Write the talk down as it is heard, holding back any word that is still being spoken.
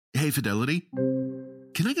Hey, Fidelity,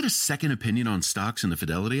 can I get a second opinion on stocks in the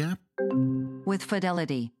Fidelity app? With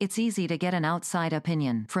Fidelity, it's easy to get an outside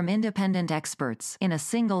opinion from independent experts in a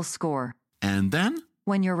single score. And then?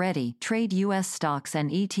 When you're ready, trade U.S. stocks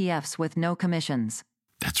and ETFs with no commissions.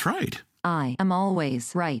 That's right. I am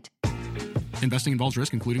always right. Investing involves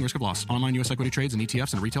risk, including risk of loss. Online U.S. equity trades and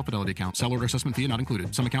ETFs and a retail Fidelity account. Sell order assessment fee not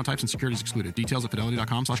included. Some account types and securities excluded. Details at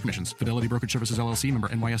fidelity.com/commissions. Fidelity Brokerage Services, LLC, member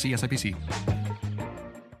NYSE, SIPC.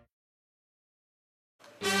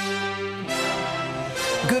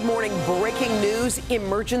 Good morning. Breaking news,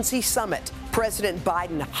 emergency summit. President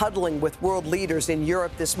Biden huddling with world leaders in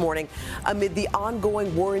Europe this morning amid the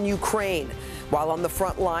ongoing war in Ukraine. While on the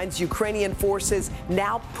front lines, Ukrainian forces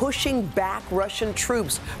now pushing back Russian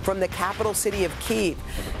troops from the capital city of Kyiv.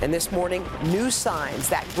 And this morning, new signs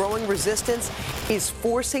that growing resistance is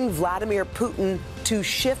forcing Vladimir Putin to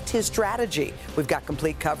shift his strategy. We've got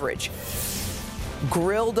complete coverage.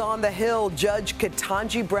 Grilled on the Hill, Judge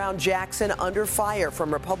Ketanji Brown Jackson under fire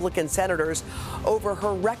from Republican senators over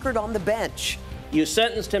her record on the bench. You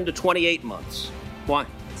sentenced him to 28 months. Why?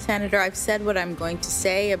 Senator, I've said what I'm going to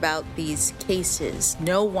say about these cases.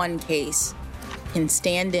 No one case can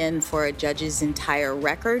stand in for a judge's entire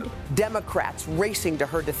record. Democrats racing to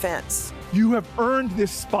her defense. You have earned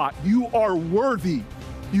this spot. You are worthy.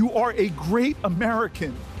 You are a great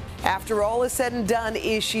American. After all is said and done,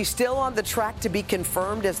 is she still on the track to be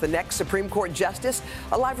confirmed as the next Supreme Court justice?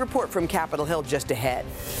 A live report from Capitol Hill just ahead.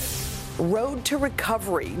 Road to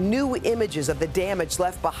recovery. New images of the damage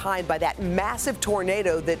left behind by that massive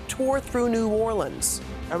tornado that tore through New Orleans.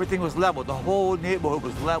 Everything was leveled. The whole neighborhood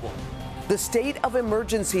was leveled. The state of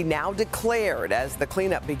emergency now declared as the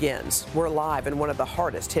cleanup begins. We're live in one of the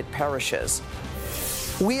hardest hit parishes.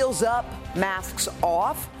 Wheels up, masks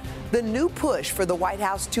off. The new push for the White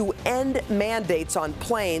House to end mandates on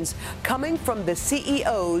planes coming from the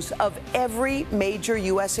CEOs of every major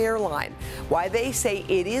U.S. airline. Why they say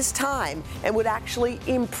it is time and would actually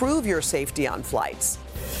improve your safety on flights.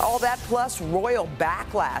 All that plus royal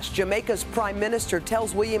backlash. Jamaica's prime minister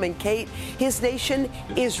tells William and Kate his nation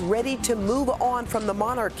is ready to move on from the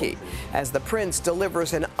monarchy as the prince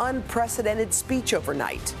delivers an unprecedented speech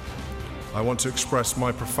overnight. I want to express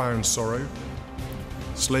my profound sorrow.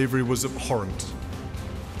 Slavery was abhorrent,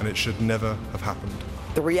 and it should never have happened.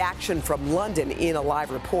 The reaction from London in a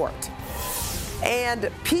live report.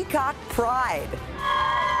 And Peacock Pride.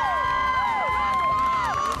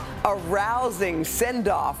 A rousing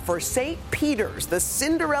send-off for St. Peter's, the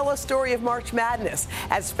Cinderella story of March Madness,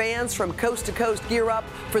 as fans from coast to coast gear up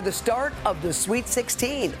for the start of the Sweet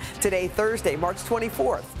 16. Today, Thursday, March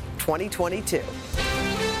 24th, 2022.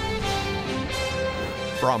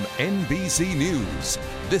 From NBC News,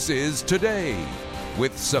 this is Today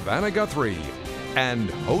with Savannah Guthrie and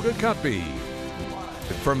Hoda Kotb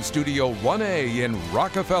from Studio 1A in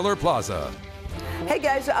Rockefeller Plaza. Hey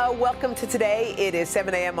guys, welcome to Today. It is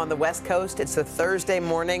 7 a.m. on the West Coast. It's a Thursday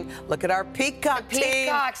morning. Look at our Peacock team.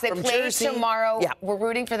 Peacocks, they play Jersey tomorrow. Yeah. We're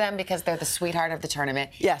rooting for them because they're the sweetheart of the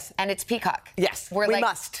tournament. Yes. And it's Peacock. Yes, we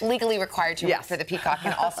must. Legally required to root for the Peacock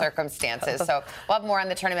in all circumstances. So we'll have more on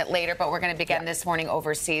the tournament later, but we're going to begin this morning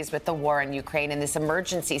overseas with the war in Ukraine and this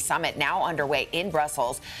emergency summit now underway in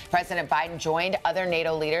Brussels. President Biden joined other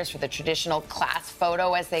NATO leaders for the traditional class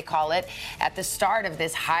photo, as they call it, at the start of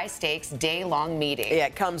this high-stakes, day-long meeting. Yeah,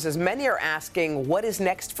 it comes as many are asking what is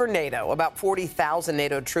next for NATO. About 40,000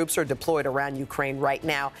 NATO troops are deployed around Ukraine right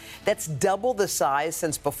now. That's double the size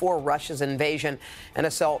since before Russia's invasion, an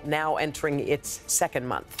assault now entering its second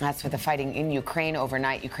month. That's with the fighting in Ukraine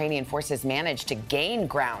overnight. Ukrainian forces managed to gain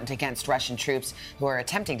ground against Russian troops who are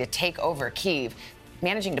attempting to take over Kyiv,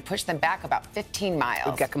 managing to push them back about 15 miles.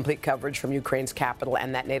 We've got complete coverage from Ukraine's capital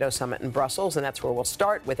and that NATO summit in Brussels, and that's where we'll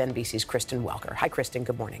start with NBC's Kristen Welker. Hi, Kristen.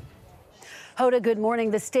 Good morning. Hoda, good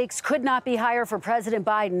morning. The stakes could not be higher for President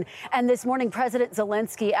Biden. And this morning, President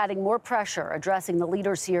Zelensky adding more pressure, addressing the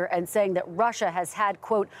leaders here and saying that Russia has had,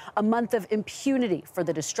 quote, a month of impunity for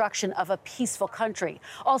the destruction of a peaceful country.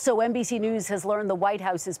 Also, NBC News has learned the White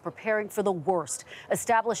House is preparing for the worst,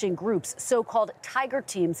 establishing groups, so-called tiger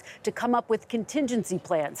teams, to come up with contingency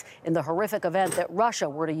plans in the horrific event that Russia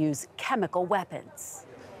were to use chemical weapons.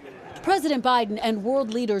 President Biden and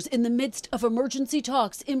world leaders in the midst of emergency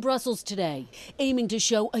talks in Brussels today, aiming to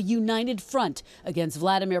show a united front against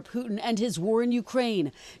Vladimir Putin and his war in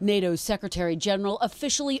Ukraine. NATO's Secretary General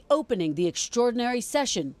officially opening the extraordinary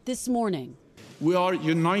session this morning. We are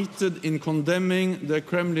united in condemning the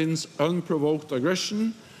Kremlin's unprovoked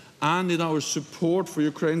aggression and in our support for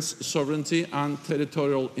Ukraine's sovereignty and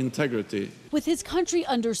territorial integrity. With his country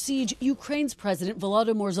under siege, Ukraine's President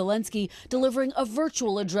Volodymyr Zelensky delivering a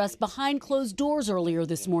virtual address behind closed doors earlier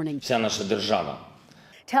this morning,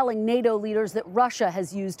 telling NATO leaders that Russia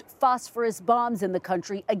has used phosphorus bombs in the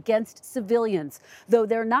country against civilians. Though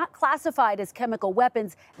they're not classified as chemical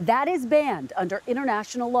weapons, that is banned under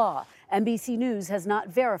international law. NBC News has not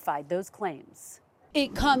verified those claims.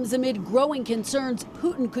 It comes amid growing concerns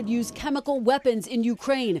Putin could use chemical weapons in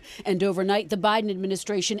Ukraine, and overnight the Biden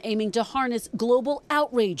administration aiming to harness global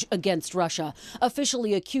outrage against Russia,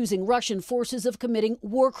 officially accusing Russian forces of committing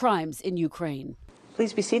war crimes in Ukraine.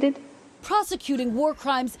 Please be seated. Prosecuting war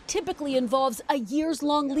crimes typically involves a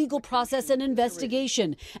years-long legal process and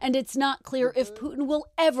investigation, and it's not clear if Putin will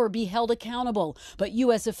ever be held accountable. But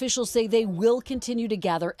U.S. officials say they will continue to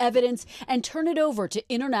gather evidence and turn it over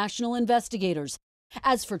to international investigators.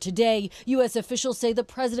 As for today, U.S. officials say the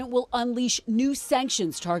president will unleash new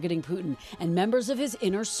sanctions targeting Putin and members of his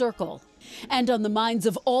inner circle. And on the minds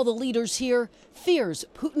of all the leaders here, fears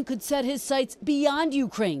Putin could set his sights beyond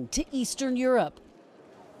Ukraine to Eastern Europe.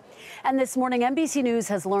 And this morning, NBC News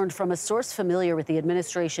has learned from a source familiar with the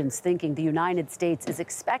administration's thinking the United States is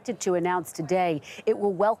expected to announce today it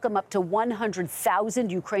will welcome up to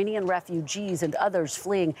 100,000 Ukrainian refugees and others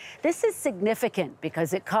fleeing. This is significant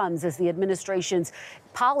because it comes as the administration's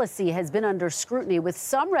policy has been under scrutiny, with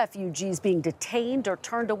some refugees being detained or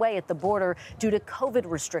turned away at the border due to COVID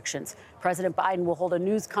restrictions. President Biden will hold a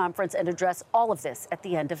news conference and address all of this at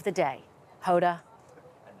the end of the day. Hoda.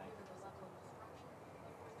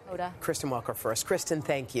 Kristen Walker first. Kristen,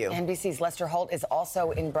 thank you. NBC's Lester Holt is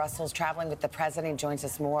also in Brussels traveling with the president. He joins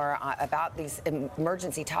us more about these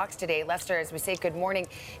emergency talks today. Lester, as we say good morning,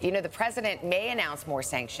 you know, the president may announce more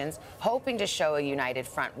sanctions, hoping to show a united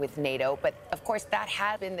front with NATO. But, of course, that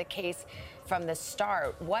had been the case from the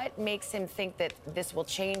start. What makes him think that this will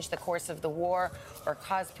change the course of the war or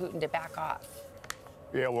cause Putin to back off?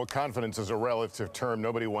 Yeah, well, confidence is a relative term.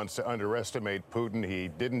 Nobody wants to underestimate Putin. He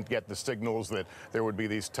didn't get the signals that there would be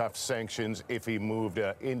these tough sanctions if he moved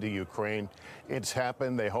into Ukraine. It's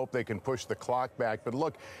happened. They hope they can push the clock back. But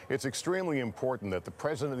look, it's extremely important that the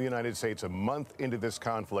president of the United States, a month into this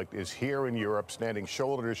conflict, is here in Europe, standing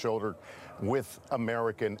shoulder to shoulder with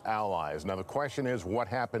American allies. Now, the question is, what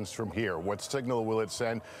happens from here? What signal will it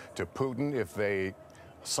send to Putin if they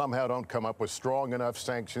somehow don't come up with strong enough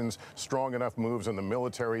sanctions, strong enough moves on the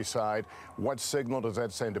military side? What signal does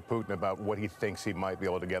that send to Putin about what he thinks he might be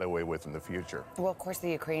able to get away with in the future? Well, of course,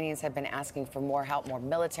 the Ukrainians have been asking for more help, more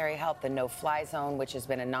military help, the no-fly zone, which has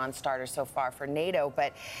been a non-starter so far for NATO.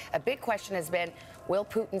 But a big question has been, will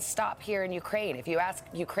Putin stop here in Ukraine? If you ask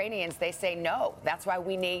Ukrainians, they say no. That's why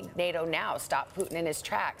we need NATO now. Stop Putin in his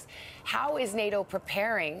tracks. How is NATO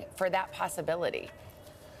preparing for that possibility?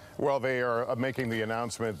 Well, they are making the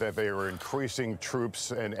announcement that they are increasing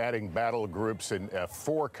troops and adding battle groups in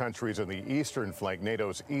 4 countries on the eastern flank,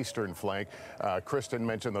 NATO's eastern flank. Kristen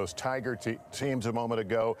mentioned those Tiger teams a moment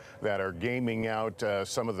ago that are gaming out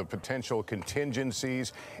some of the potential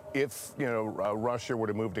contingencies if, you know, Russia were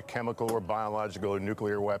to move to chemical or biological or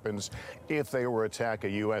nuclear weapons, if they were to attack a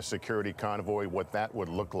U.S. security convoy, what that would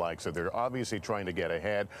look like. So they're obviously trying to get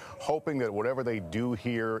ahead, hoping that whatever they do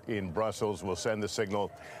here in Brussels will send the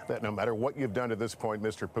signal that no matter what you've done to this point,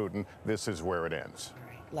 Mr. Putin, this is where it ends.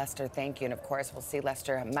 Lester, thank you. And, of course, we'll see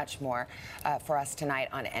Lester much more for us tonight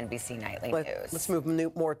on NBC Nightly News. Let's move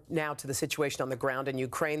more now to the situation on the ground in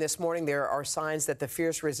Ukraine this morning. There are signs that the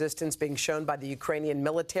fierce resistance being shown by the Ukrainian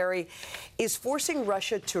military is forcing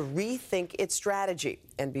Russia to rethink its strategy.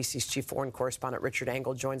 NBC's chief foreign correspondent Richard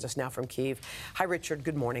Engel joins us now from Kyiv. Hi, Richard.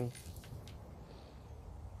 Good morning.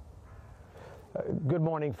 Good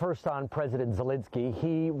morning. First on President Zelensky.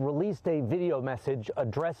 He released a video message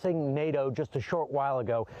addressing NATO just a short while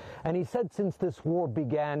ago, and he said since this war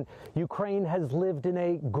began, Ukraine has lived in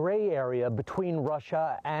a gray area between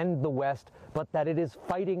Russia and the West, but that it is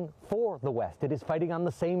fighting for the West. It is fighting on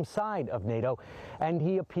the same side of NATO, and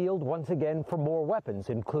he appealed once again for more weapons,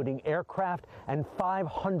 including aircraft and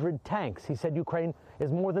 500 tanks. He said Ukraine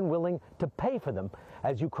is more than willing to pay for them,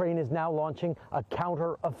 as Ukraine is now launching a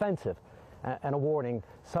counter-offensive. And a warning,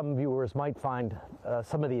 some viewers might find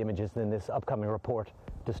some of the images in this upcoming report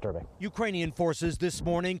disturbing. Ukrainian forces this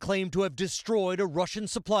morning claim to have destroyed a Russian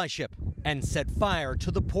supply ship and set fire to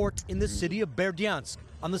the port in the city of Berdyansk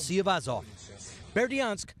on the Sea of Azov.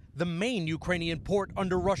 Berdyansk, the main Ukrainian port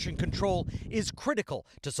under Russian control, is critical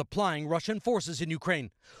to supplying Russian forces in Ukraine,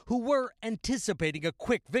 who were anticipating a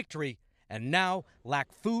quick victory and now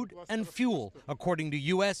lack food and fuel, according to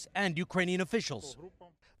U.S. and Ukrainian officials.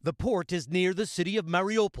 The port is near the city of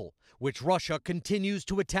Mariupol, which Russia continues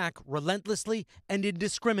to attack relentlessly and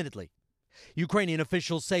indiscriminately. Ukrainian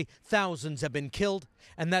officials say thousands have been killed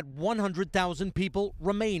and that 100,000 people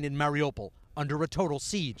remain in Mariupol under a total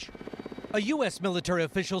siege. A U.S. military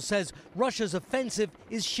official says Russia's offensive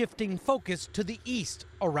is shifting focus to the east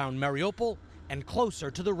around Mariupol and closer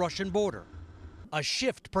to the Russian border. A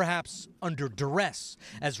shift perhaps under duress,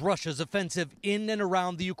 as Russia's offensive in and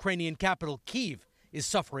around the Ukrainian capital, Kyiv, is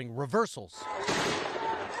suffering reversals.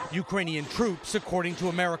 Ukrainian troops, according to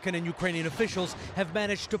American and Ukrainian officials, have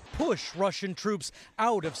managed to push Russian troops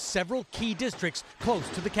out of several key districts close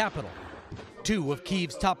to the capital. Two of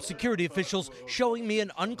Kyiv's top security officials showing me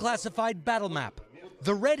an unclassified battle map.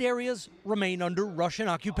 The red areas remain under Russian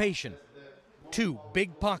occupation. Two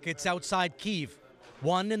big pockets outside Kyiv,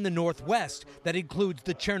 one in the northwest that includes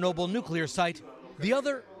the Chernobyl nuclear site, the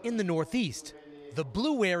other in the northeast. The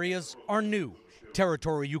blue areas are new.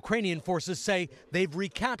 Territory Ukrainian forces say they've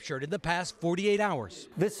recaptured in the past 48 hours.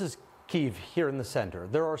 This is Kyiv here in the center.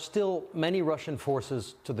 There are still many Russian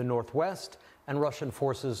forces to the northwest and Russian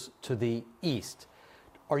forces to the east.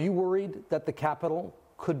 Are you worried that the capital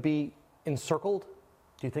could be encircled?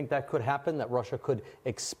 Do you think that could happen, that Russia could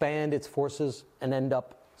expand its forces and end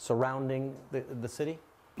up surrounding the city?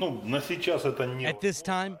 At this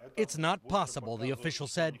time, it's not possible, the official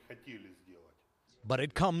said. But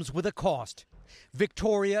it comes with a cost.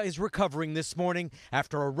 Victoria is recovering this morning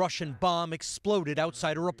after a Russian bomb exploded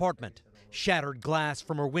outside her apartment. Shattered glass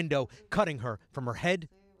from her window, cutting her from her head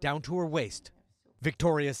down to her waist.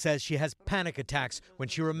 Victoria says she has panic attacks when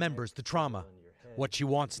she remembers the trauma. What she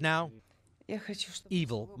wants now?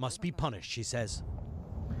 Evil must be punished, she says.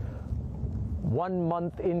 1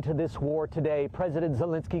 month into this war today, President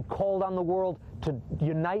Zelensky called on the world to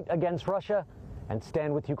unite against Russia and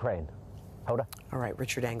stand with Ukraine. Hoda? All right,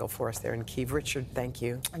 Richard Engel for us there in Kyiv. Richard, thank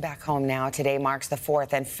you. Back home now. Today marks the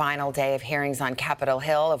fourth and final day of hearings on Capitol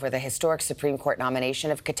Hill over the historic Supreme Court nomination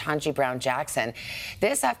of Ketanji Brown Jackson.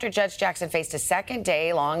 This after Judge Jackson faced a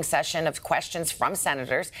second-day-long session of questions from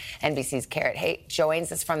senators. NBC's Garrett Haight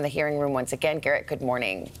joins us from the hearing room once again. Garrett, good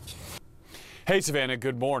morning. Hey, Savannah,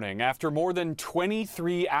 good morning. After more than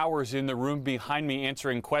 23 hours in the room behind me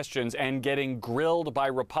answering questions and getting grilled by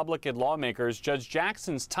Republican lawmakers, Judge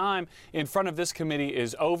Jackson's time in front of this committee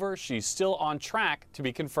is over. She's still on track to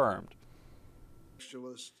be confirmed.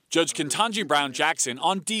 Judge Ketanji Brown Jackson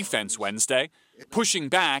on defense Wednesday, pushing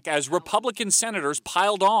back as Republican senators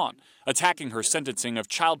piled on, attacking her sentencing of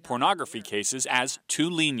child pornography cases as too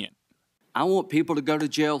lenient. I want people to go to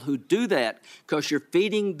jail who do that because you're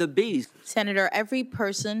feeding the beast. Senator, every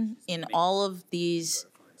person in all of these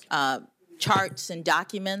charts and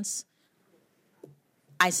documents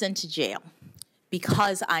I sent to jail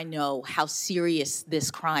because I know how serious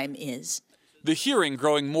this crime is. The hearing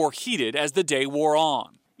growing more heated as the day wore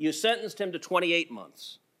on. You sentenced him to 28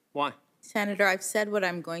 months. Why? Senator, I've said what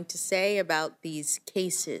I'm going to say about these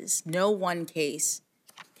cases. No one case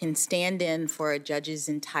can stand in for a judge's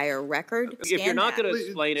entire record. If you're not going to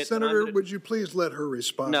explain it, Senator, would you please let her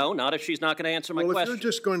respond? No, not if she's not going to answer my question. If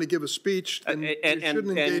you're just going to give a speech, then you shouldn't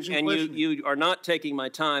engage in questioning. You are not taking my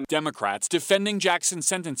time. Democrats defending Jackson's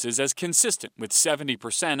sentences as consistent with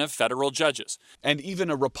 70% of federal judges, and even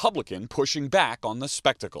a Republican pushing back on the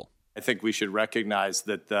spectacle. I think we should recognize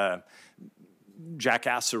that the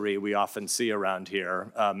jackassery we often see around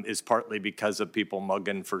here is partly because of people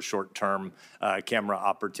mugging for short-term camera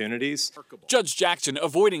opportunities. Judge Jackson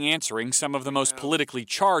avoiding answering some of the most politically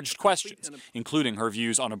charged questions, including her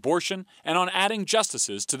views on abortion and on adding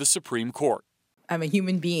justices to the Supreme Court. I'm a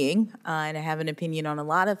human being, and I have an opinion on a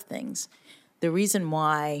lot of things. The reason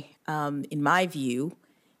why, in my view,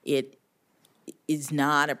 it is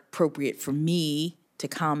not appropriate for me to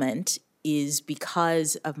comment is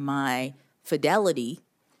because of my fidelity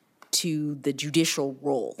to the judicial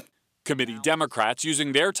role. Committee Democrats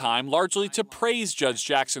using their time largely to praise Judge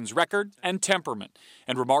Jackson's record and temperament,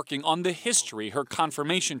 and remarking on the history her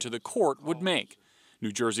confirmation to the court would make.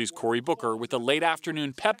 New Jersey's Cory Booker with a late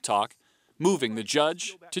afternoon pep talk, moving the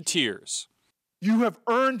judge to tears. You have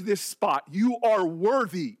earned this spot. You are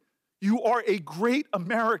worthy. You are a great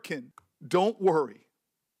American. Don't worry.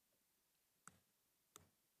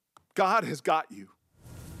 God has got you.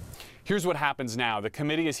 Here's what happens now. The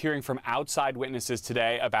committee is hearing from outside witnesses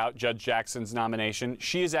today about Judge Jackson's nomination.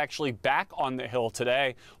 She is actually back on the Hill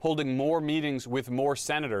today, holding more meetings with more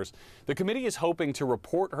senators. The committee is hoping to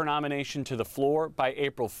report her nomination to the floor by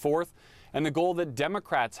April 4th, and the goal that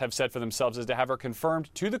Democrats have set for themselves is to have her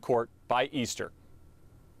confirmed to the court by Easter.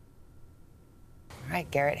 right,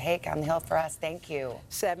 Garrett Hake on the Hill for us. Thank you.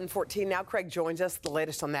 7:14 now. Craig joins us. The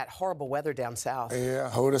latest on that horrible weather down south. Yeah,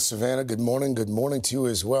 Hoda, Savannah, good morning. Good morning to you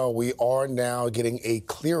as well. We are now getting a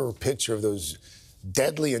clearer picture of those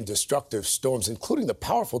deadly and destructive storms, including the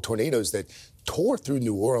powerful tornadoes that tore through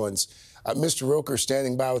New Orleans. Mr. Roker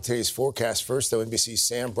standing by with today's forecast. First, though, NBC's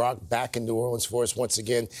Sam Brock back in New Orleans for us once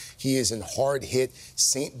again. He is in hard-hit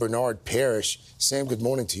St. Bernard Parish. Sam, good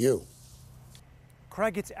morning to you.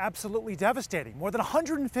 Craig, it's absolutely devastating. More than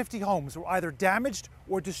 150 homes were either damaged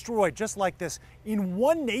or destroyed, just like this, in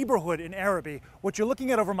one neighborhood in Arabi. What you're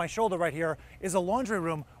looking at over my shoulder right here is a laundry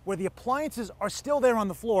room where the appliances are still there on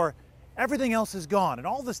the floor. Everything else is gone, and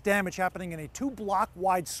all this damage happening in a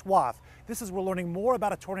 2-block-wide swath. This is, we're learning more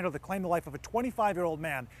about a tornado that claimed the life of a 25-year-old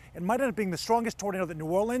man. It might end up being the strongest tornado that New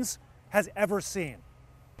Orleans has ever seen.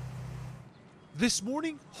 This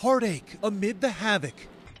morning, heartache amid the havoc.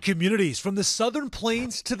 Communities from the southern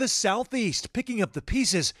plains to the southeast picking up the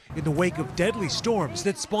pieces in the wake of deadly storms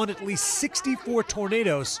that spawned at least 64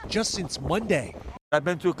 tornadoes just since Monday. I've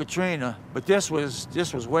been through Katrina, but this was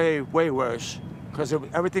way worse because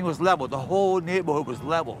everything was leveled. The whole neighborhood was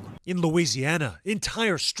leveled. In Louisiana,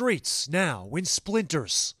 entire streets now in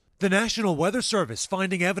splinters. The National Weather Service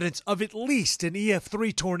finding evidence of at least an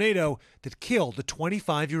EF3 tornado that killed a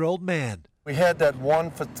 25-year-old man. We had that one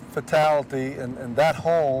fatality, and that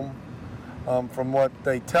home, from what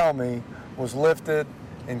they tell me, was lifted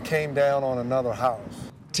and came down on another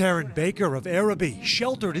house. Taryn Baker of Arabi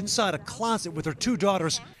sheltered inside a closet with her 2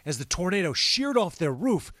 daughters as the tornado sheared off their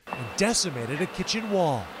roof and decimated a kitchen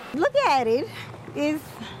wall. Look at it. It's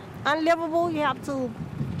unlivable. You have to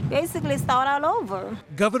basically start all over.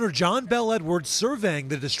 Governor John Bell Edwards surveying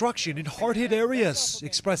the destruction in hard-hit areas,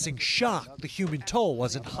 expressing shock the human toll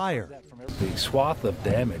wasn't higher. The swath of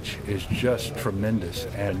damage is just tremendous,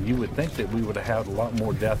 and you would think that we would have had a lot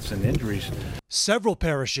more deaths and injuries. Several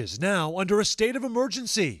parishes now under a state of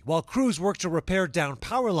emergency while crews work to repair down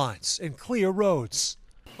power lines and clear roads.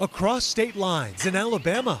 Across state lines in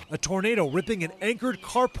Alabama, a tornado ripping an anchored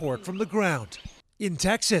carport from the ground. In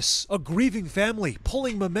Texas, a grieving family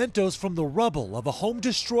pulling mementos from the rubble of a home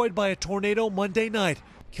destroyed by a tornado Monday night,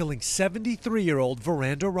 killing 73-year-old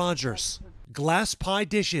Veranda Rogers. Glass pie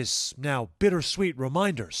dishes, now bittersweet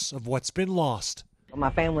reminders of what's been lost. My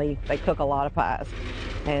family, they cook a lot of pies,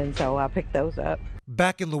 and so I picked those up.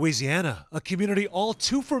 Back in Louisiana, a community all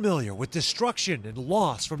too familiar with destruction and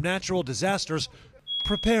loss from natural disasters,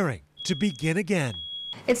 preparing to begin again.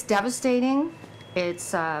 It's devastating.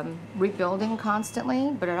 It's rebuilding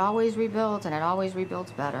constantly, but it always rebuilds, and it always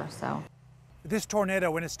rebuilds better. So, this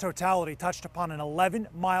tornado in its totality touched upon an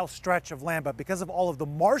 11-mile stretch of land, but because of all of the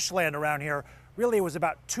marshland around here, really it was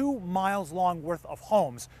about 2 miles long worth of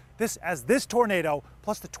homes. This tornado,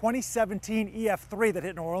 plus the 2017 EF3 that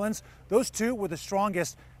hit New Orleans, those two were the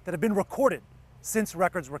strongest that have been recorded since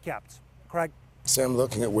records were kept. Craig? Sam,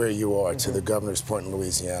 looking at where you are to the governor's point in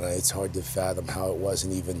Louisiana, it's hard to fathom how it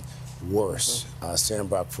wasn't even worse. Sam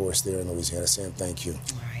Brock for us there in Louisiana. Sam, thank you.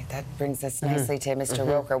 All right, that brings us nicely to Mr.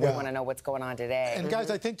 Roker. We want to know what's going on today. And guys,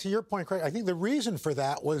 I think to your point, Craig, I think the reason for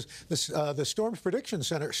that was this, the Storms Prediction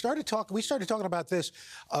Center we started talking about this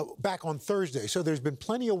back on Thursday. So there's been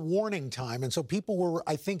plenty of warning time, and so people were,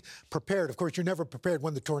 I think, prepared. Of course, you're never prepared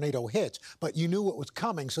when the tornado hits, but you knew what was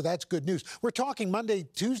coming, so that's good news. We're talking Monday,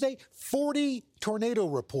 Tuesday, 40 tornado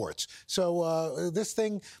reports. So this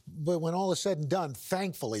thing, when all is said and done,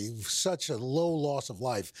 thankfully, such a low loss of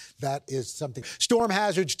life. That is something. Storm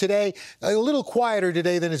hazards today, a little quieter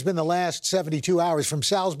today than it's been the last 72 hours. From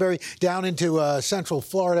Salisbury down into central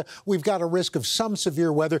Florida, we've got a risk of some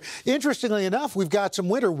severe weather. Interestingly enough, we've got some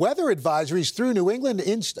winter weather advisories through New England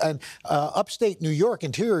and upstate New York,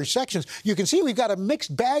 interior sections. You can see we've got a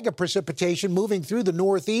mixed bag of precipitation moving through the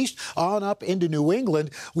northeast on up into New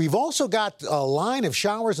England. We've also got a line of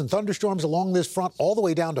showers and thunderstorms along this front all the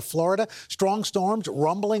way down to Florida. Strong storms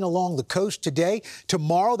rumbling along the coast today.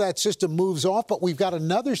 Tomorrow, that system moves off, but we've got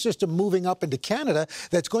another system moving up into Canada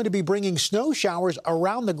that's going to be bringing snow showers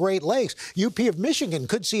around the Great Lakes. UP of Michigan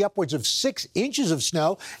could see upwards of 6 inches of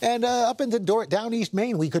snow, and up into down East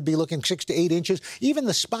Maine, we could be looking 6 to 8 inches. Even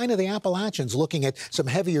the spine of the Appalachians looking at some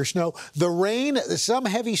heavier snow. The rain, some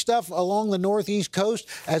heavy stuff along the northeast coast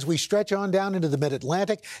as we stretch on down into the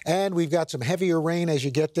mid-Atlantic, and we've got some heavier rain as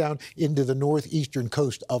you get down into the northeastern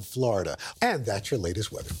coast of Florida. And that's your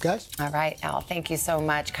latest weather, guys. All right, Al, thank you so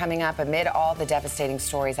much. Coming up, amid all the devastating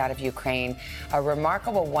storms stories out of Ukraine. A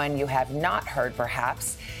remarkable one you have not heard,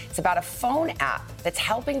 perhaps. It's about a phone app that's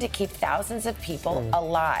helping to keep thousands of people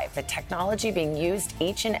alive. The technology being used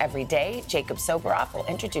each and every day. Jacob Soboroff will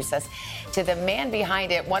introduce us to the man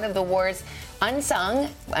behind it, one of the war's unsung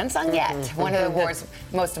yet, one of the war's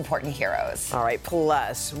most important heroes. All right,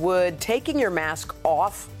 plus, would taking your mask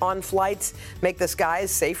off on flights make the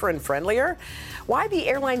skies safer and friendlier? Why the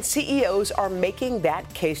airline CEOs are making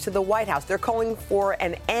that case to the White House. They're calling for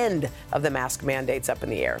an end of the mask mandates up in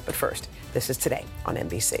the air. But first, this is Today on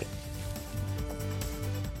NBC.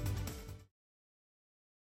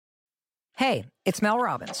 Hey, it's Mel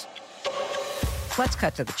Robbins. Let's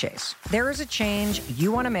cut to the chase. There is a change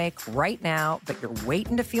you want to make right now, but you're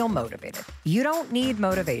waiting to feel motivated. You don't need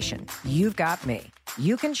motivation. You've got me.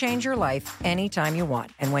 You can change your life anytime you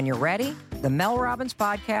want. And when you're ready, the Mel Robbins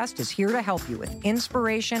Podcast is here to help you with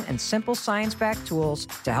inspiration and simple science-backed tools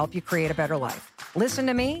to help you create a better life. Listen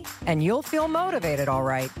to me, and you'll feel motivated, all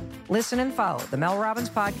right. Listen and follow the Mel Robbins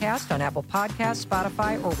Podcast on Apple Podcasts,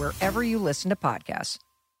 Spotify, or wherever you listen to podcasts.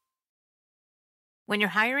 When you're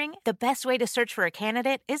hiring, the best way to search for a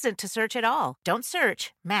candidate isn't to search at all. Don't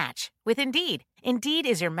search, match with Indeed. Indeed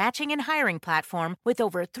is your matching and hiring platform with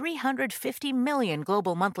over 350 million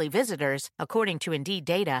global monthly visitors, according to Indeed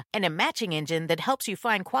data, and a matching engine that helps you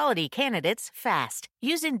find quality candidates fast.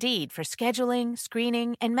 Use Indeed for scheduling,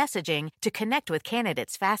 screening, and messaging to connect with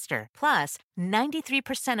candidates faster. Plus,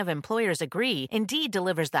 93% of employers agree Indeed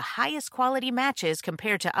delivers the highest quality matches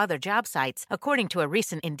compared to other job sites, according to a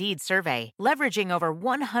recent Indeed survey. Leveraging over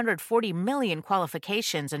 140 million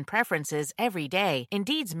qualifications and preferences every day,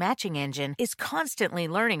 Indeed's matching engine is constantly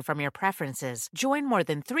learning from your preferences. Join more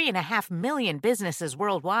than 3.5 million businesses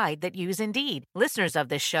worldwide that use Indeed. Listeners of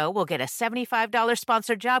this show will get a $75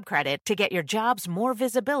 sponsored job credit to get your jobs more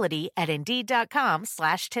visibility at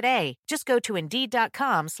Indeed.com/today. Just go to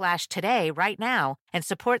Indeed.com/today right now and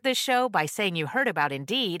support this show by saying you heard about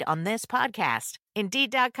Indeed on this podcast.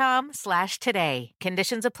 Indeed.com/today.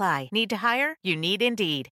 Conditions apply. Need to hire? You need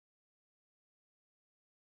Indeed.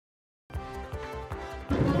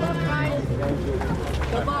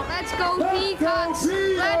 Let's go Peacocks!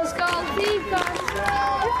 Let's go Peacocks!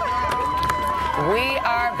 We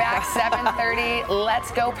are back 7:30.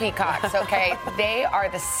 Let's go Peacocks. Okay, they are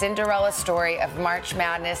the Cinderella story of March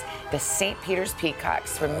Madness, the St. Peter's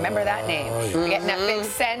Peacocks. Remember that name? They're getting that big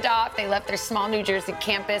send off. They left their small New Jersey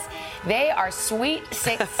campus. They are Sweet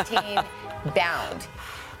 16 bound.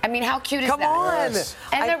 I mean, how cute is that? Come on.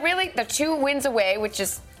 And they're 2 wins away, which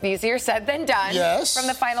is easier said than done. Yes. From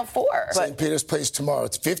the Final Four. St. Peter's plays tomorrow.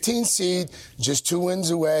 It's 15 seed, just 2 wins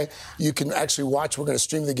away. You can actually watch. We're going to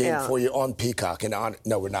stream the game for you on Peacock.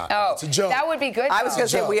 No, we're not. Oh, it's a joke. That would be good. I was going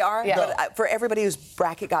to say we are, Yeah. but for everybody whose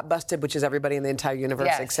bracket got busted, which is everybody in the entire universe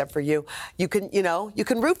except for you, you can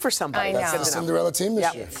root for somebody. I know. That's the Cinderella team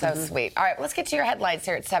this year. So sweet. All right, let's get to your headlines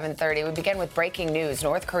here at 7:30. We begin with breaking news.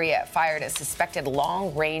 North Korea fired a suspected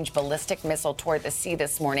long-range ballistic missile toward the sea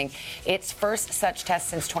this morning. Its first such test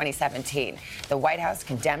since 2017. The White House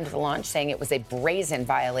condemned the launch, saying it was a brazen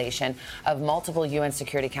violation of multiple UN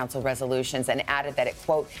Security Council resolutions and added that it,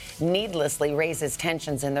 quote, needlessly raises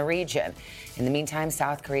tensions in the region. In the meantime,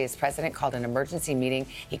 South Korea's president called an emergency meeting.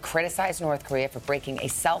 He criticized North Korea for breaking a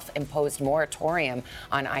self-imposed moratorium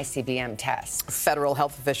on ICBM tests. Federal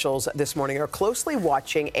health officials this morning are closely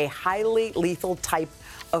watching a highly lethal type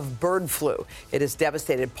of bird flu. It has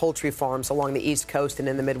devastated poultry farms along the East Coast and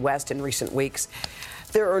in the Midwest in recent weeks.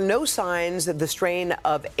 There are no signs that the strain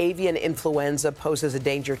of avian influenza poses a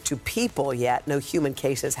danger to people yet. No human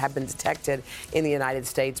cases have been detected in the United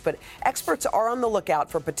States, but experts are on the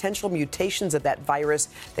lookout for potential mutations of that virus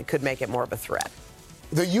that could make it more of a threat.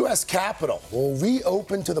 The U.S. Capitol will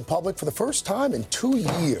reopen to the public for the first time in 2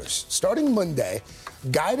 years. Starting Monday,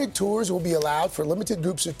 guided tours will be allowed for limited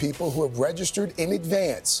groups of people who have registered in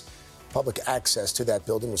advance. Public access to that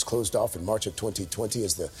building was closed off in March of 2020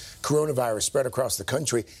 as the coronavirus spread across the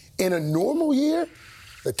country. In a normal year,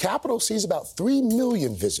 the Capitol sees about 3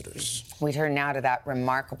 million visitors. We turn now to that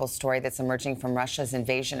remarkable story that's emerging from Russia's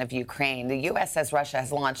invasion of Ukraine. The U.S. says Russia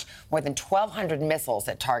has launched more than 1,200 missiles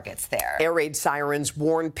at targets there. Air raid sirens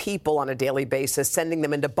warn people on a daily basis, sending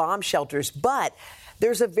them into bomb shelters. But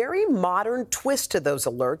there's a very modern twist to those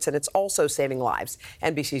alerts, and it's also saving lives.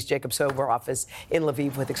 NBC's Jacob Soboroff is in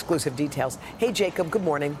Lviv with exclusive details. Hey, Jacob, good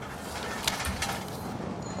morning.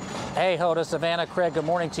 Hey, Hoda, Savannah, Craig, good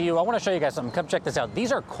morning to you. I want to show you guys something. Come check this out.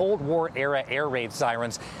 These are Cold War era air raid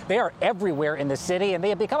sirens. They are everywhere in the city, and they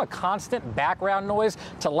have become a constant background noise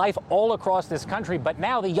to life all across this country. But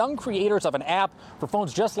now the young creators of an app for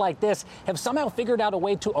phones just like this have somehow figured out a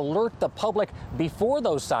way to alert the public before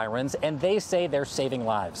those sirens, and they say they're saving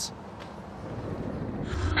lives.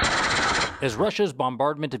 As Russia's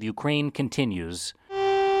bombardment of Ukraine continues,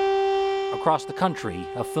 across the country,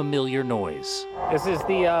 a familiar noise. This is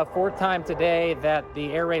the fourth time today that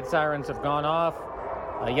the air raid sirens have gone off.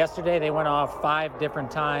 Yesterday, they went off 5 different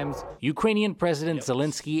times. Ukrainian President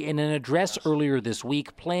Zelensky, in an address earlier this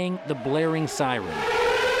week, playing the blaring siren,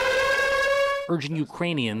 urging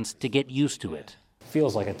Ukrainians to get used to it.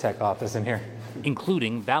 Feels like a tech office in here.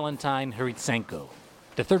 Including Valentine Hrytsenko.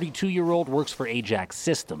 The 32-year-old works for Ajax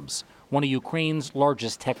Systems, one of Ukraine's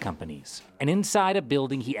largest tech companies. And inside a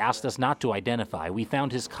building he asked us not to identify, we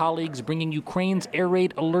found his colleagues bringing Ukraine's air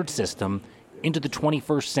raid alert system into the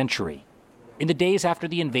 21st century. In the days after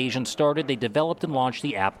the invasion started, they developed and launched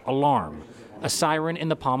the app Alarm, a siren in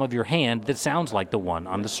the palm of your hand that sounds like the one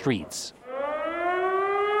on the streets.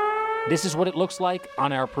 This is what it looks like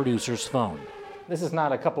on our producer's phone. This is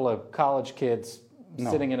not a couple of college kids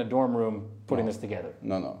sitting in a dorm room putting this together.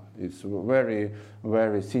 No. It's very,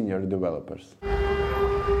 very senior developers.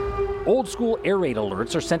 Old school air raid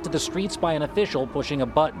alerts are sent to the streets by an official pushing a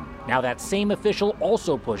button. Now that same official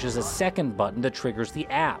also pushes a second button that triggers the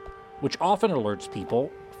app, which often alerts people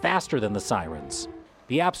faster than the sirens.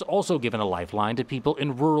 The app's also given a lifeline to people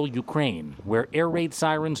in rural Ukraine, where air raid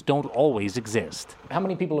sirens don't always exist. How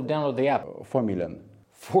many people have downloaded the app? 4 million.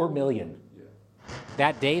 4 million.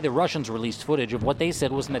 That day, the Russians released footage of what they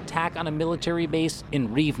said was an attack on a military base in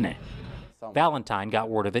Rivne. Valentine got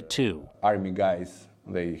word of it too. Army guys,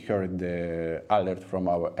 they heard the alert from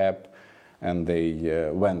our app and they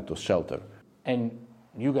went to shelter. And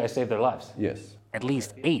you guys saved their lives? Yes. At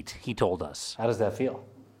least 8, he told us. How does that feel?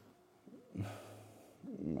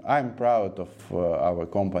 I'm proud of our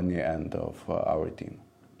company and of our team.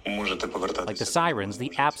 Like the sirens,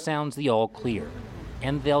 the app sounds the all clear.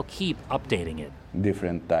 And they'll keep updating it.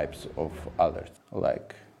 Different types of alerts,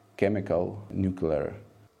 like chemical, nuclear.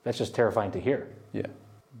 That's just terrifying to hear. Yeah.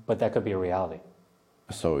 But that could be a reality.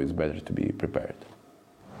 So it's better to be prepared.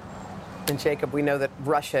 And Jacob, we know that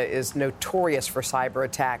Russia is notorious for cyber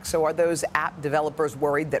attacks. So are those app developers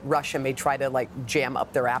worried that Russia may try to jam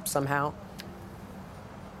up their app somehow?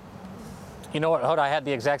 You know what, Hoda, I had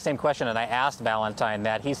the exact same question, and I asked Valentine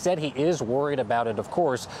that. He said he is worried about it, of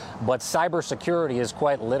course, but cybersecurity is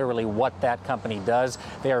quite literally what that company does.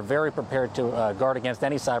 They are very prepared to guard against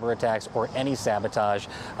any cyber attacks or any sabotage,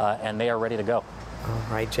 and they are ready to go.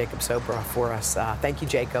 All right, Jacob Sobra for us. Thank you,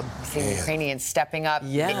 Jacob. Seeing Ukrainians stepping up,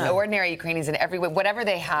 ordinary Ukrainians in every way, whatever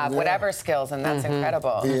they have, whatever skills, and that's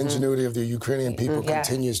incredible. The ingenuity of the Ukrainian people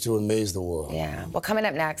continues to amaze the world. Yeah. Well, coming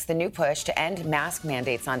up next, the new push to end mask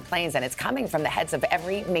mandates on planes, and it's coming from the heads of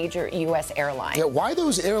every major U.S. airline. Yeah, why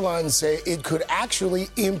those airlines say it could actually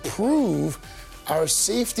improve our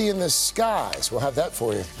safety in the skies. We'll have that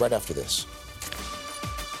for you right after this.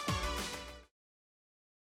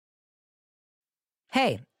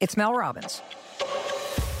 Hey, it's Mel Robbins.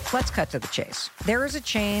 Let's cut to the chase. There is a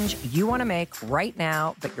change you want to make right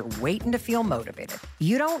now, but you're waiting to feel motivated.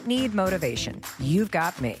 You don't need motivation. You've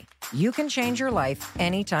got me. You can change your life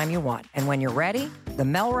anytime you want. And when you're ready, the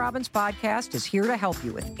Mel Robbins Podcast is here to help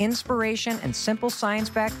you with inspiration and simple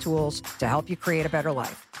science-backed tools to help you create a better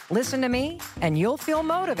life. Listen to me, and you'll feel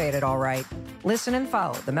motivated, all right. Listen and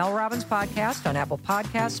follow the Mel Robbins Podcast on Apple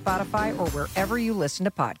Podcasts, Spotify, or wherever you listen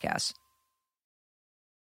to podcasts.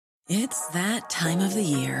 It's that time of the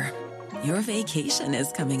year. Your vacation is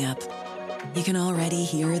coming up. You can already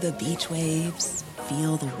hear the beach waves,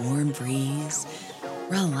 feel the warm breeze,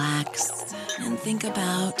 relax, and think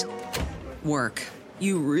about work.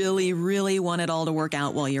 You really, really want it all to work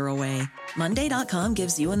out while you're away. Monday.com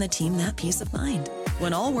gives you and the team that peace of mind.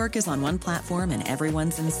 When all work is on one platform and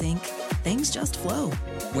everyone's in sync, things just flow.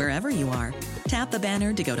 Wherever you are, tap the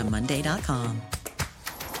banner to go to Monday.com.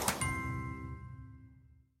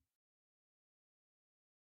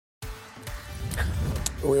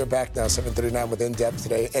 We are back now, 7:39 with In Depth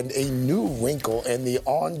today, and a new wrinkle in the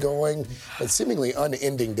ongoing but seemingly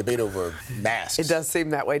unending debate over masks. It does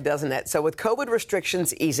seem that way, doesn't it? So with COVID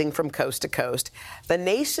restrictions easing from coast to coast, the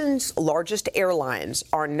nation's largest airlines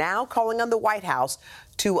are now calling on the White House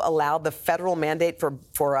to allow the federal mandate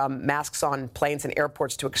for masks on planes and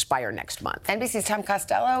airports to expire next month. NBC's Tom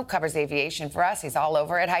Costello covers aviation for us. He's all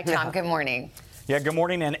over it. Hi, Tom. Good morning. Yeah, good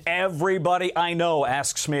morning. And everybody I know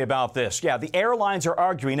asks me about this. Yeah, the airlines are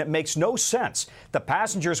arguing it makes no sense. The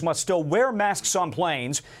passengers must still wear masks on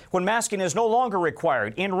planes when masking is no longer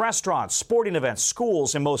required in restaurants, sporting events,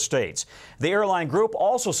 schools in most states. The airline group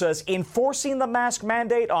also says enforcing the mask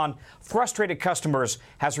mandate on frustrated customers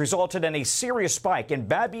has resulted in a serious spike in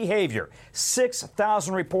bad behavior.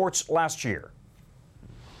 6,000 reports last year.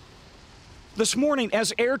 This morning,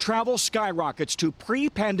 as air travel skyrockets to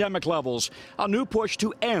pre-pandemic levels, a new push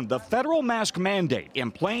to end the federal mask mandate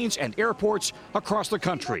in planes and airports across the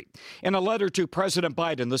country. In a letter to President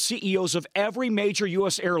Biden, the CEOs of every major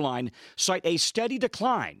U.S. airline cite a steady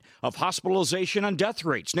decline of hospitalization and death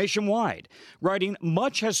rates nationwide, writing,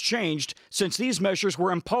 "Much has changed since these measures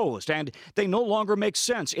were imposed, and they no longer make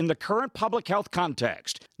sense in the current public health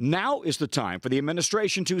context. Now is the time for the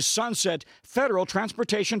administration to sunset federal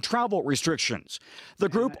transportation travel restrictions." The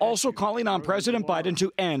group also calling on President Biden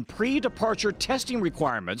to end pre-departure testing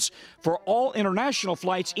requirements for all international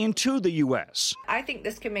flights into the U.S. I think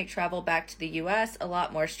this can make travel back to the U.S. a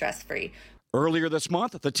lot more stress-free. Earlier this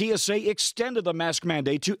month, the TSA extended the mask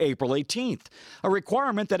mandate to April 18th, a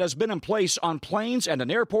requirement that has been in place on planes and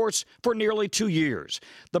in airports for nearly 2 years.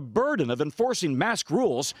 The burden of enforcing mask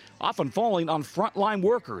rules often falling on frontline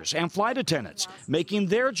workers and flight attendants, making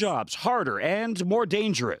their jobs harder and more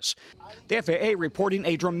dangerous. The FAA reporting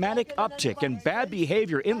a dramatic uptick in bad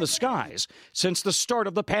behavior in the skies since the start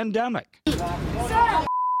of the pandemic.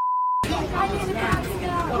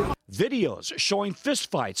 Videos showing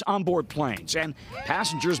fistfights on board planes and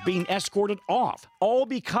passengers being escorted off, all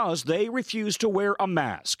because they refuse to wear a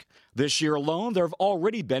mask. This year alone, there have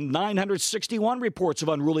already been 961 reports of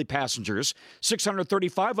unruly passengers,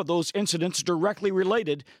 635 of those incidents directly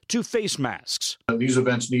related to face masks. These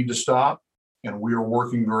events need to stop, and we are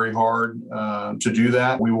working very hard to do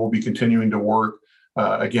that. We will be continuing to work,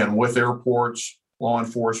 again, with airports, law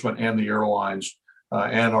enforcement, and the airlines,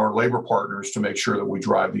 and our labor partners to make sure that we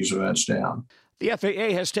drive these events down. The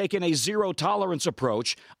FAA has taken a zero-tolerance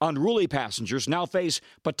approach. Unruly passengers now face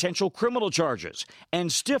potential criminal charges and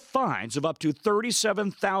stiff fines of up to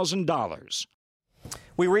 $37,000.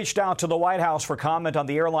 We reached out to the White House for comment on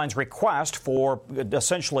the airline's request for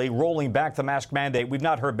essentially rolling back the mask mandate. We've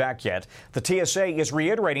not heard back yet. The TSA is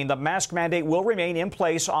reiterating the mask mandate will remain in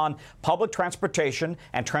place on public transportation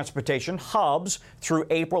and transportation hubs through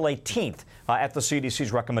April 18th at the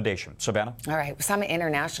CDC's recommendation. Savannah? All right. Some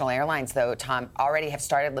international airlines, though, Tom, already have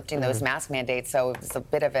started lifting those mask mandates, so it's a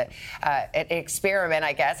bit of an experiment,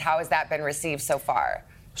 I guess. How has that been received so far?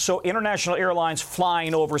 So international airlines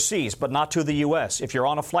flying overseas, but not to the U.S. If you're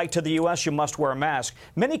on a flight to the U.S., you must wear a mask.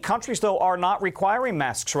 Many countries, though, are not requiring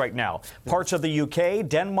masks right now. Parts of the U.K.,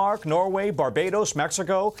 Denmark, Norway, Barbados,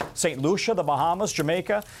 Mexico, St. Lucia, the Bahamas,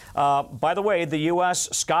 Jamaica. By the way, the U.S.,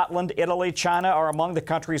 Scotland, Italy, China are among the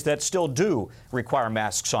countries that still do require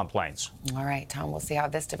masks on planes. All right, Tom, we'll see how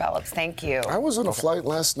this develops. Thank you. I was on a flight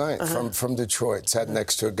last night from Detroit. Sat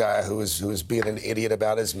next to a guy who was being an idiot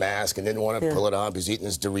about his mask and didn't want to pull it up. He was eating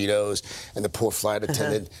his Doritos, and the poor flight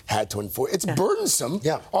attendant had to enforce. It's burdensome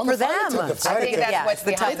on For the flight them. attendant. I think that's what's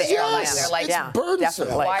behind the airlines. They're like, it's burdensome.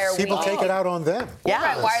 why are People take it out on them.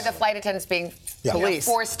 Right, why are the flight attendants being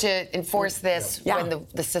forced to enforce this when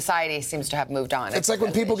the society seems to have moved on? It's like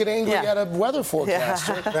when people get angry at a weather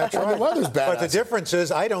forecaster. That's when right. the weather's bad. But the difference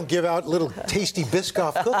is I don't give out little tasty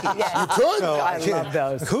Biscoff cookies. You could. So, I love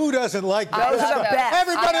those. Who doesn't like Those Biscoff? are the best.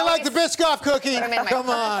 Everybody likes the Biscoff cookie. put 'em in my Come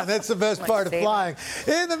purse. on, that's the best part of flying.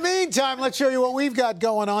 In the meantime, let's show you what we've got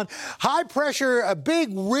going on. High pressure, a big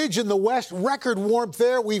ridge in the west, record warmth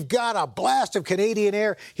there. We've got a blast of Canadian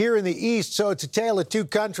air here in the east, so it's a tale of two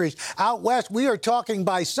countries. Out west, we are talking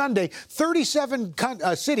by Sunday, 37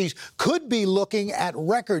 cities could be looking at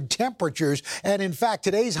record temperatures. And in fact,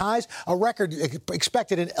 today's highs, a record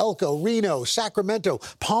expected in Elko, Reno, Sacramento,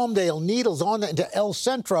 Palmdale, Needles, on into El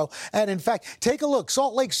Centro. And in fact, take a look.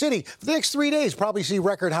 Salt Lake City, for the next 3 days, probably see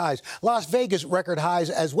record highs. Las Vegas, record highs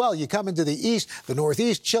as well. You come into the east, the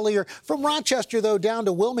northeast, chillier. From Rochester, though, down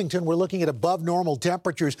to Wilmington, we're looking at above normal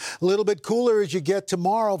temperatures. A little bit cooler as you get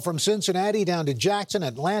tomorrow from Cincinnati down to Jackson,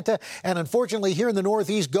 Atlanta. And unfortunately, here in the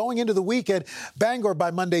northeast, going into the weekend, Bangor by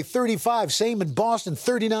Monday, 35. Same in Boston,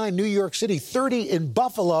 39. New York City, 30 in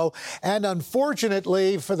Buffalo. And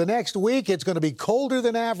unfortunately, for the next week, it's going to be colder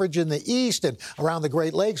than average in the east and around the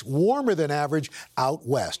Great Lakes, warmer than average out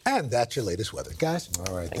west. And that's your latest weather, guys.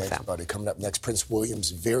 All right, thanks, buddy. Coming up next, Prince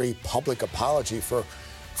William's very public apology for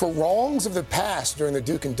wrongs of the past during the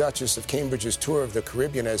Duke and Duchess of Cambridge's tour of the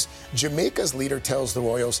Caribbean, as Jamaica's leader tells the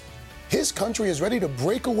royals his country is ready to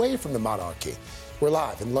break away from the monarchy. We're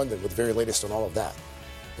live in London with the very latest on all of that.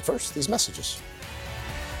 But first, these messages.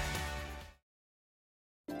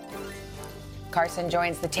 Carson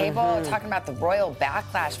joins the table talking about the royal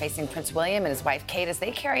backlash facing Prince William and his wife Kate as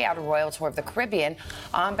they carry out a royal tour of the Caribbean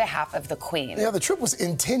on behalf of the Queen. Yeah, the trip was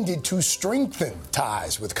intended to strengthen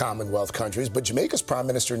ties with Commonwealth countries, but Jamaica's prime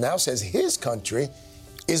minister now says his country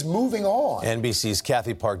is moving on. NBC's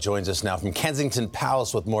Kathy Park joins us now from Kensington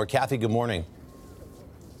Palace with more. Kathy, good morning.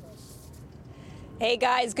 Hey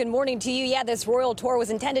guys, good morning to you. Yeah, this royal tour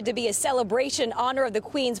was intended to be a celebration in honor of the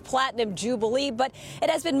Queen's Platinum Jubilee, but it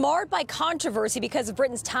has been marred by controversy because of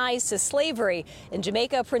Britain's ties to slavery. In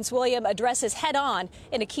Jamaica, Prince William addresses head-on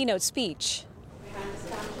in a keynote speech.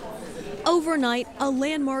 Overnight, a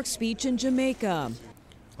landmark speech in Jamaica.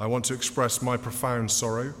 I want to express my profound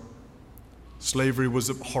sorrow. Slavery was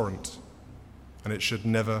abhorrent, and it should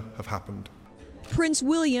never have happened. Prince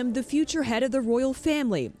William, the future head of the royal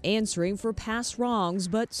family, answering for past wrongs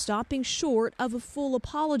but stopping short of a full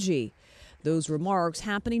apology. Those remarks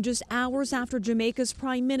happening just hours after Jamaica's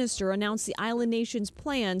prime minister announced the island nation's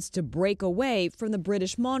plans to break away from the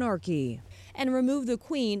British monarchy and remove the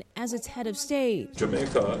Queen as its head of state.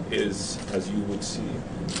 Jamaica is, as you would see,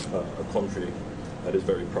 a country that is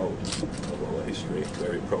very proud of our history,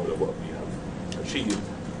 very proud of what we have achieved,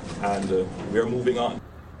 and we are moving on.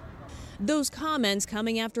 Those comments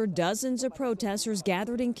coming after dozens of protesters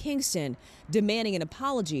gathered in Kingston, demanding an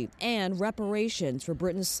apology and reparations for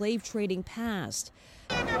Britain's slave trading past.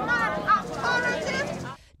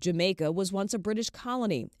 Jamaica was once a British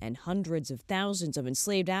colony, and hundreds of thousands of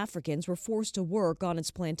enslaved Africans were forced to work on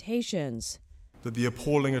its plantations. That the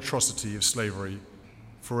appalling atrocity of slavery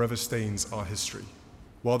forever stains our history.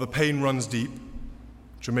 While the pain runs deep,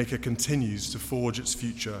 Jamaica continues to forge its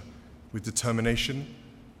future with determination,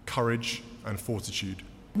 courage and fortitude.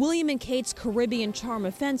 William and Kate's Caribbean charm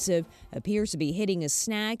offensive appears to be hitting a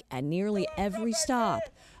snag at nearly every stop.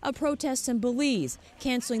 A protest in Belize,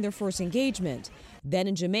 canceling their first engagement. Then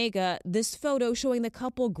in Jamaica, this photo showing the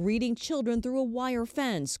couple greeting children through a wire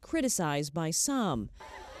fence, criticized by some.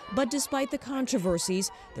 But despite the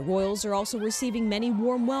controversies, the royals are also receiving many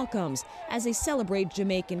warm welcomes as they celebrate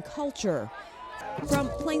Jamaican culture. From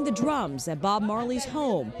playing the drums at Bob Marley's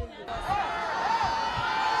home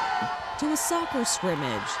to a soccer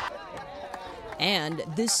scrimmage, and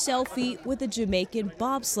this selfie with the Jamaican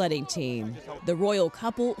bobsledding team. The royal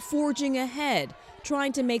couple forging ahead,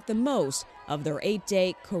 trying to make the most of their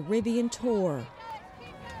 8-day Caribbean tour.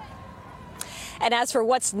 And as for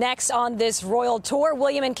what's next on this royal tour,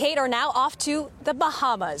 William and Kate are now off to the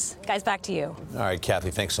Bahamas. Guys, back to you. All right, Kathy,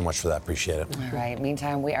 thanks so much for that. Appreciate it. All right.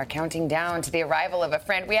 Meantime, we are counting down to the arrival of a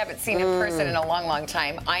friend we haven't seen in person in a long, long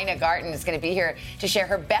time. Ina Garten is going to be here to share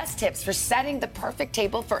her best tips for setting the perfect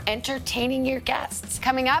table for entertaining your guests.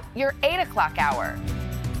 Coming up, your 8 o'clock hour.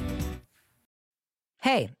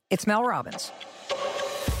 Hey, it's Mel Robbins.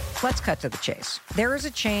 Let's cut to the chase. There is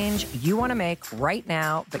a change you want to make right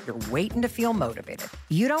now, but you're waiting to feel motivated.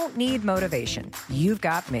 You don't need motivation. You've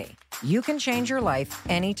got me. You can change your life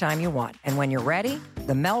anytime you want. And when you're ready,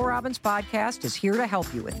 the Mel Robbins Podcast is here to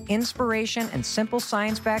help you with inspiration and simple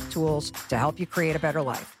science-backed tools to help you create a better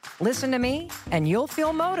life. Listen to me, and you'll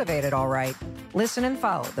feel motivated, all right. Listen and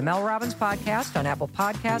follow the Mel Robbins Podcast on Apple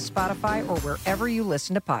Podcasts, Spotify, or wherever you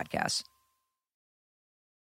listen to podcasts.